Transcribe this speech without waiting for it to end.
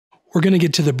We're going to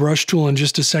get to the brush tool in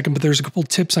just a second, but there's a couple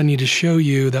tips I need to show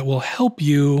you that will help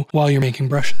you while you're making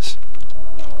brushes.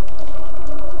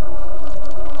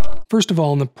 First of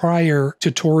all, in the prior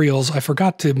tutorials, I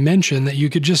forgot to mention that you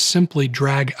could just simply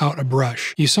drag out a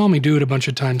brush. You saw me do it a bunch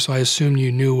of times, so I assumed you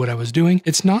knew what I was doing.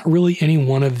 It's not really any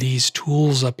one of these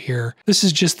tools up here. This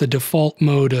is just the default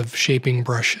mode of shaping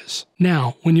brushes.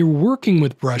 Now, when you're working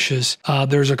with brushes,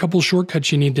 there's a couple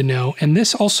shortcuts you need to know, and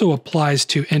this also applies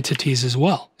to entities as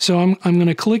well. So I'm going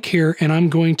to click here, and I'm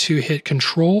going to hit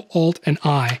Control, Alt, and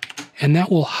I, and that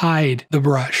will hide the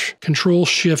brush. Control,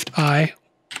 Shift, I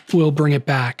will bring it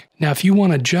back. Now, if you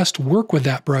want to just work with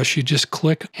that brush, you just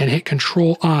click and hit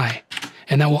Control I,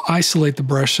 and that will isolate the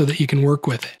brush so that you can work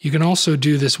with it. You can also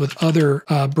do this with other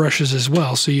brushes as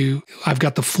well. So I've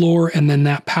got the floor and then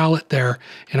that palette there,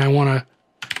 and I want to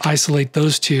isolate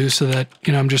those two so that,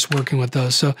 I'm just working with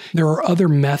those. So there are other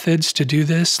methods to do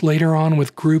this later on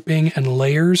with grouping and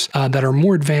layers that are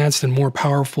more advanced and more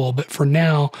powerful. But for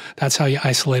now, that's how you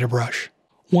isolate a brush.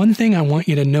 One thing I want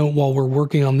you to note while we're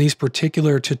working on these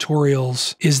particular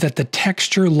tutorials is that the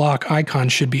texture lock icon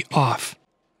should be off.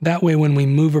 That way, when we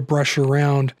move a brush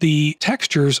around, the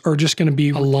textures are just going to be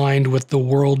aligned with the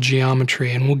world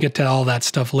geometry, and we'll get to all that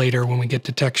stuff later when we get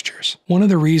to textures. One of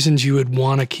the reasons you would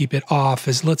want to keep it off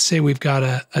is, let's say we've got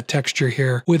a texture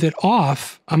here. With it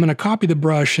off, I'm going to copy the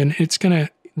brush, and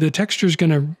the texture is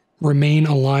going to remain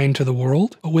aligned to the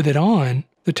world. But with it on,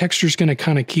 the texture is going to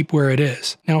kind of keep where it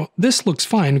is. Now, this looks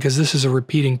fine because this is a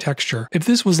repeating texture. If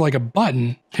this was like a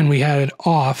button and we had it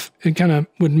off, it kind of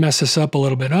would mess us up a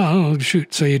little bit. Oh,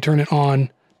 shoot. So you turn it on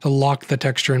to lock the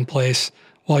texture in place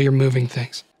while you're moving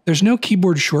things. There's no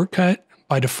keyboard shortcut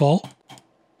by default,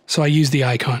 so I use the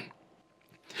icon.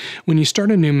 When you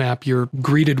start a new map, you're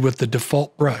greeted with the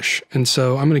default brush, and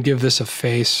so I'm going to give this a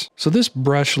face. So this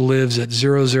brush lives at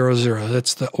 0, 0, 0.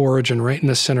 That's the origin right in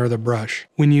the center of the brush.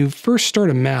 When you first start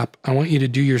a map, I want you to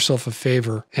do yourself a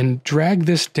favor and drag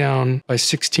this down by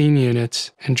 16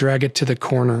 units and drag it to the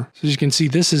corner. So as you can see,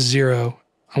 this is 0.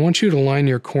 I want you to line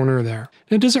your corner there.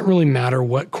 And it doesn't really matter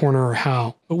what corner or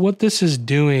how, but what this is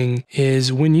doing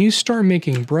is when you start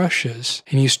making brushes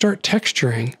and you start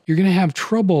texturing, you're going to have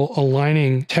trouble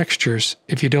aligning textures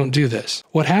if you don't do this.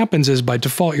 What happens is by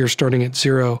default, you're starting at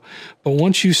 0, but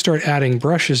once you start adding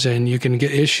brushes in, you can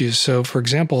get issues. So for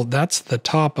example, that's the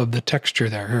top of the texture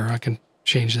there. Here, I can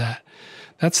change that.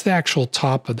 That's the actual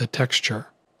top of the texture.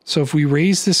 So if we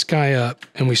raise this guy up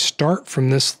and we start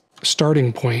from this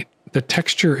starting point, the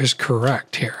texture is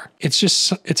correct here.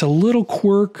 It's a little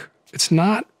quirk. It's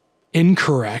not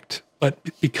incorrect, but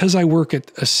because I work at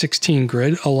a 16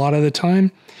 grid a lot of the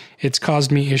time, it's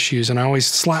caused me issues. And I always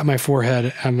slap my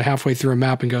forehead. I'm halfway through a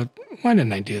map and go, why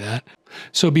didn't I do that?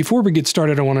 So before we get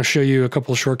started, I want to show you a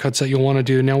couple of shortcuts that you'll want to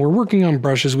do. Now we're working on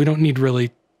brushes. We don't need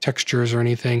really textures or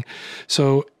anything.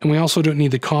 So, and we also don't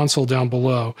need the console down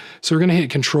below. So we're going to hit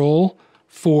Control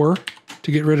 4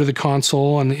 to get rid of the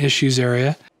console on the issues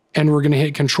area. And we're going to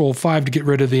hit Control 5 to get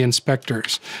rid of the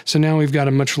inspectors. So now we've got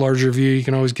a much larger view. You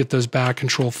can always get those back,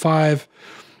 Control 5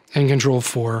 and Control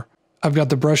 4. I've got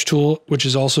the brush tool, which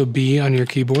is also B on your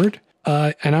keyboard.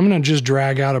 And I'm going to just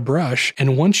drag out a brush.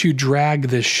 And once you drag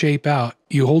this shape out,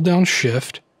 you hold down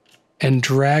Shift and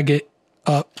drag it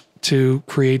up to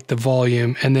create the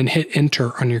volume and then hit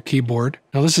Enter on your keyboard.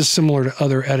 Now this is similar to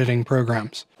other editing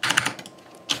programs.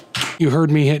 You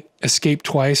heard me hit Escape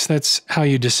twice. That's how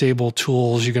you disable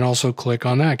tools. You can also click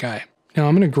on that guy. Now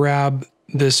I'm going to grab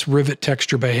this rivet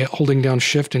texture by holding down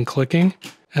Shift and clicking,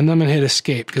 and then I'm going to hit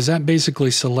Escape because that basically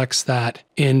selects that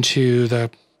into the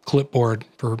clipboard,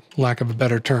 for lack of a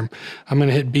better term. I'm going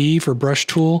to hit B for brush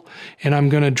tool, and I'm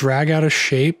going to drag out a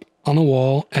shape on the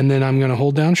wall, and then I'm going to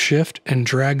hold down Shift and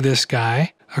drag this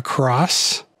guy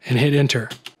across and hit Enter.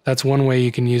 That's one way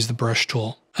you can use the brush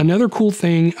tool. Another cool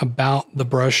thing about the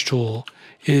brush tool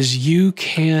is you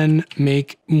can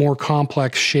make more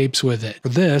complex shapes with it. For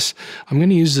this, I'm going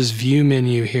to use this view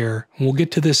menu here. We'll get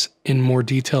to this in more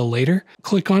detail later.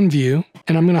 Click on view,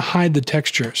 and I'm going to hide the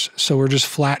textures. So we're just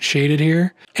flat shaded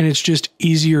here, and it's just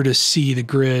easier to see the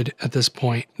grid at this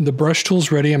point. The brush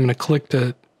tool's ready. I'm going to click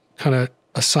to kind of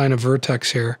assign a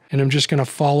vertex here, and I'm just going to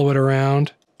follow it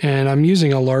around. And I'm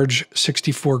using a large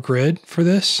 64 grid for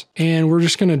this. And we're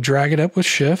just going to drag it up with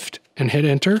Shift and hit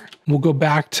Enter. We'll go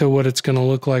back to what it's going to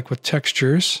look like with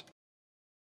textures.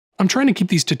 I'm trying to keep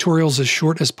these tutorials as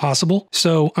short as possible.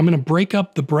 So I'm going to break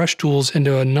up the brush tools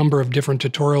into a number of different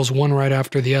tutorials, one right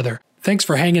after the other. Thanks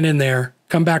for hanging in there.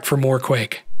 Come back for more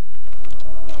Quake.